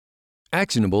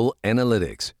Actionable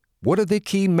Analytics. What are the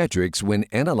key metrics when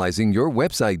analyzing your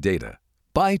website data?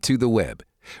 By To The Web.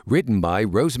 Written by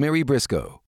Rosemary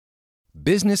Briscoe.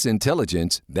 Business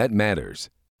intelligence that matters.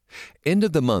 End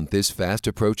of the month is fast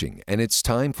approaching, and it's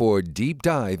time for a deep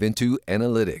dive into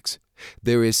analytics.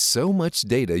 There is so much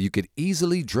data you could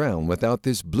easily drown without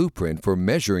this blueprint for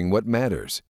measuring what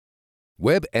matters.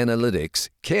 Web analytics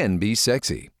can be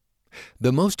sexy.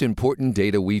 The most important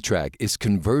data we track is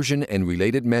conversion and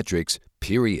related metrics,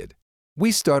 period.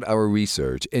 We start our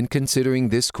research in considering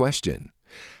this question.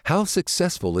 How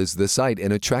successful is the site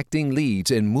in attracting leads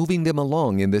and moving them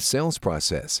along in the sales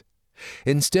process?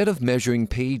 Instead of measuring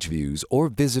page views or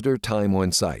visitor time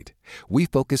on site, we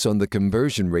focus on the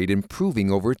conversion rate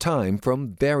improving over time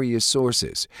from various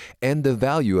sources and the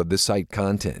value of the site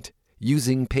content,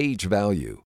 using page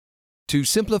value. To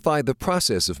simplify the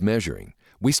process of measuring,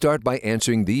 we start by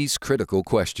answering these critical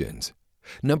questions.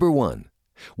 Number 1.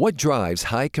 What drives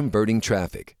high converting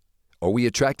traffic? Are we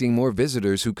attracting more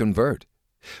visitors who convert?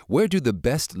 Where do the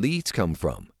best leads come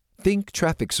from? Think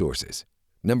traffic sources.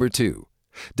 Number 2.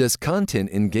 Does content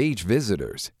engage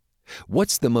visitors?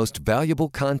 What's the most valuable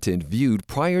content viewed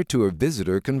prior to a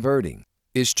visitor converting?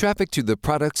 Is traffic to the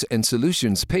products and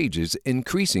solutions pages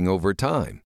increasing over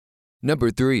time?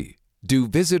 Number 3. Do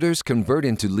visitors convert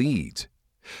into leads?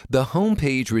 The home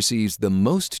page receives the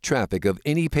most traffic of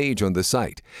any page on the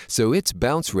site, so its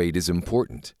bounce rate is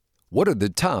important. What are the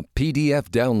top PDF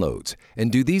downloads,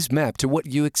 and do these map to what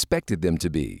you expected them to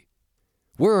be?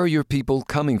 Where are your people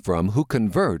coming from who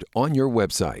convert on your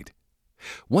website?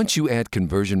 Once you add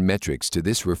conversion metrics to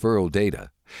this referral data,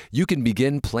 you can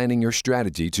begin planning your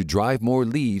strategy to drive more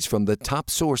leads from the top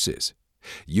sources.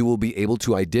 You will be able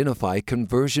to identify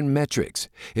conversion metrics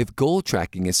if goal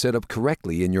tracking is set up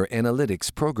correctly in your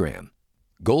analytics program.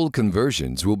 Goal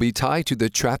conversions will be tied to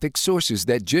the traffic sources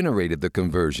that generated the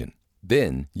conversion.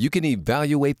 Then, you can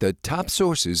evaluate the top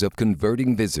sources of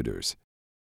converting visitors.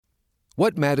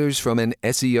 What matters from an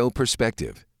SEO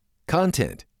perspective?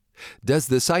 Content. Does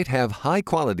the site have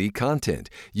high-quality content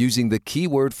using the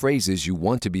keyword phrases you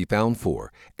want to be found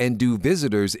for, and do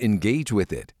visitors engage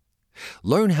with it?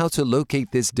 Learn how to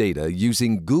locate this data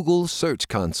using Google Search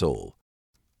Console.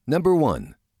 Number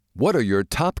 1. What are your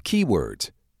top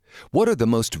keywords? What are the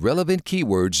most relevant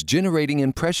keywords generating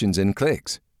impressions and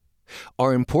clicks?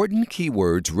 Are important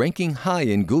keywords ranking high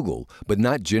in Google but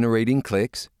not generating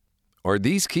clicks? Are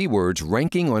these keywords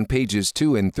ranking on pages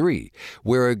 2 and 3,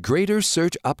 where a greater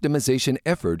search optimization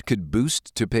effort could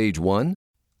boost to page 1?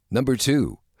 Number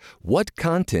 2. What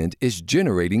content is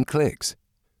generating clicks?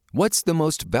 What's the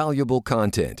most valuable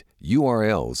content,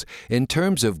 URLs, in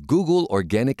terms of Google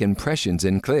organic impressions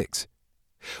and clicks?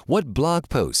 What blog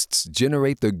posts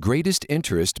generate the greatest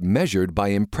interest measured by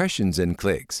impressions and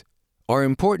clicks? Are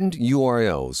important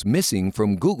URLs missing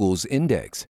from Google's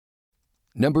index?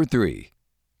 Number 3.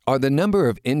 Are the number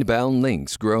of inbound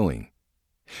links growing?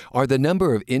 Are the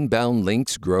number of inbound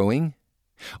links growing?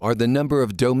 Are the number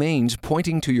of domains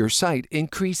pointing to your site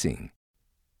increasing?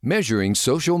 Measuring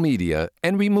social media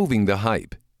and removing the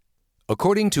hype.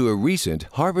 According to a recent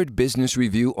Harvard Business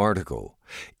Review article,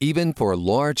 even for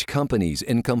large companies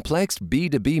in complex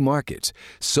B2B markets,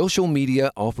 social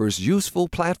media offers useful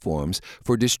platforms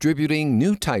for distributing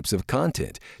new types of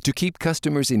content to keep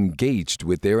customers engaged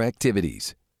with their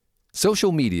activities.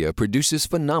 Social media produces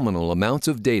phenomenal amounts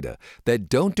of data that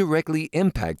don't directly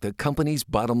impact the company's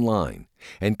bottom line,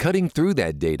 and cutting through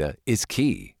that data is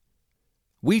key.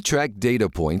 We track data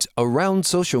points around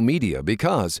social media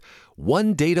because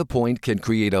one data point can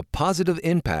create a positive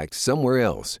impact somewhere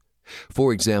else.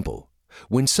 For example,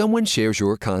 when someone shares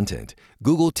your content,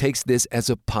 Google takes this as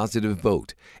a positive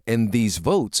vote, and these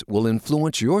votes will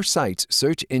influence your site's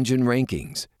search engine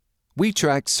rankings. We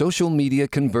track social media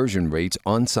conversion rates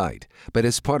on site, but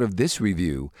as part of this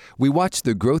review, we watch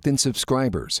the growth in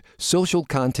subscribers, social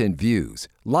content views,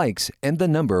 likes, and the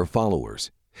number of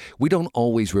followers. We don't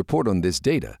always report on this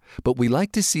data, but we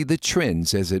like to see the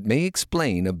trends as it may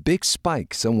explain a big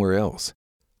spike somewhere else.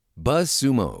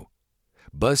 BuzzSumo.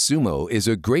 BuzzSumo is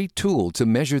a great tool to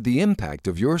measure the impact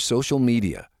of your social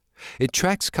media. It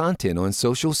tracks content on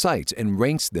social sites and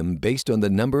ranks them based on the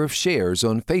number of shares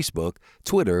on Facebook,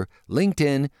 Twitter,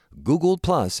 LinkedIn, Google+,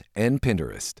 and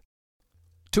Pinterest.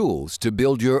 Tools to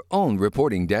build your own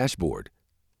reporting dashboard.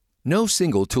 No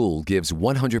single tool gives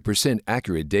 100%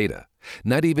 accurate data,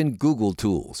 not even Google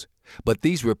tools. But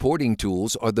these reporting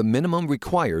tools are the minimum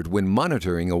required when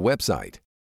monitoring a website.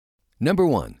 Number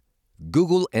 1.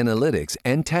 Google Analytics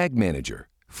and Tag Manager,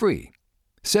 free.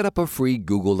 Set up a free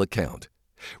Google account.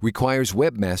 Requires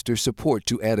webmaster support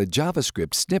to add a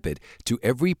JavaScript snippet to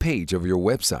every page of your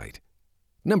website.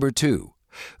 Number 2,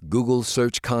 Google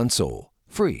Search Console,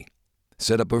 free.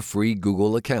 Set up a free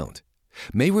Google account.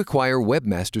 May require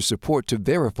webmaster support to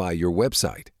verify your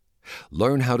website.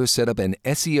 Learn how to set up an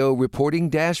SEO reporting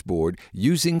dashboard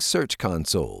using Search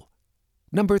Console.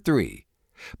 Number 3,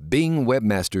 Bing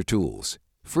Webmaster Tools,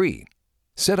 free.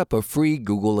 Set up a free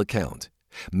Google account.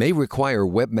 May require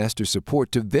webmaster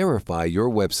support to verify your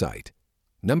website.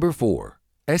 Number 4,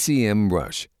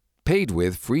 SEMrush, paid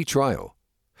with free trial.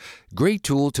 Great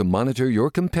tool to monitor your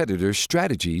competitors'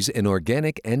 strategies in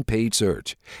organic and paid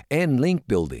search and link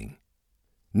building.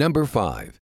 Number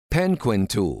 5, Penguin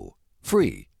Tool,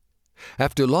 free.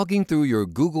 After logging through your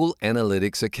Google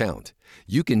Analytics account,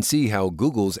 you can see how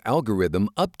Google's algorithm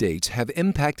updates have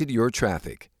impacted your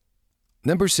traffic.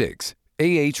 Number 6,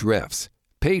 Ahrefs,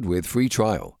 paid with free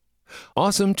trial.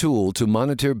 Awesome tool to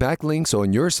monitor backlinks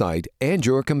on your site and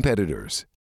your competitors.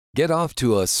 Get off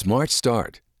to a smart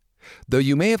start. Though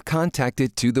you may have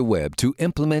contacted To The Web to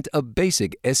implement a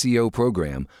basic SEO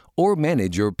program or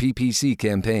manage your PPC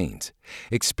campaigns,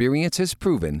 experience has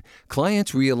proven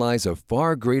clients realize a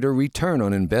far greater return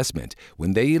on investment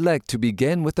when they elect to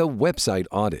begin with a website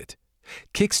audit.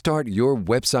 Kickstart your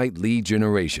website lead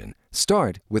generation.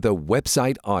 Start with a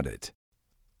website audit.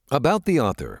 About the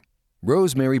author,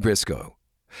 Rosemary Briscoe.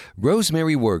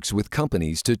 Rosemary works with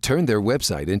companies to turn their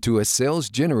website into a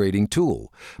sales-generating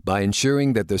tool by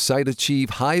ensuring that the site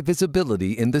achieve high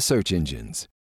visibility in the search engines.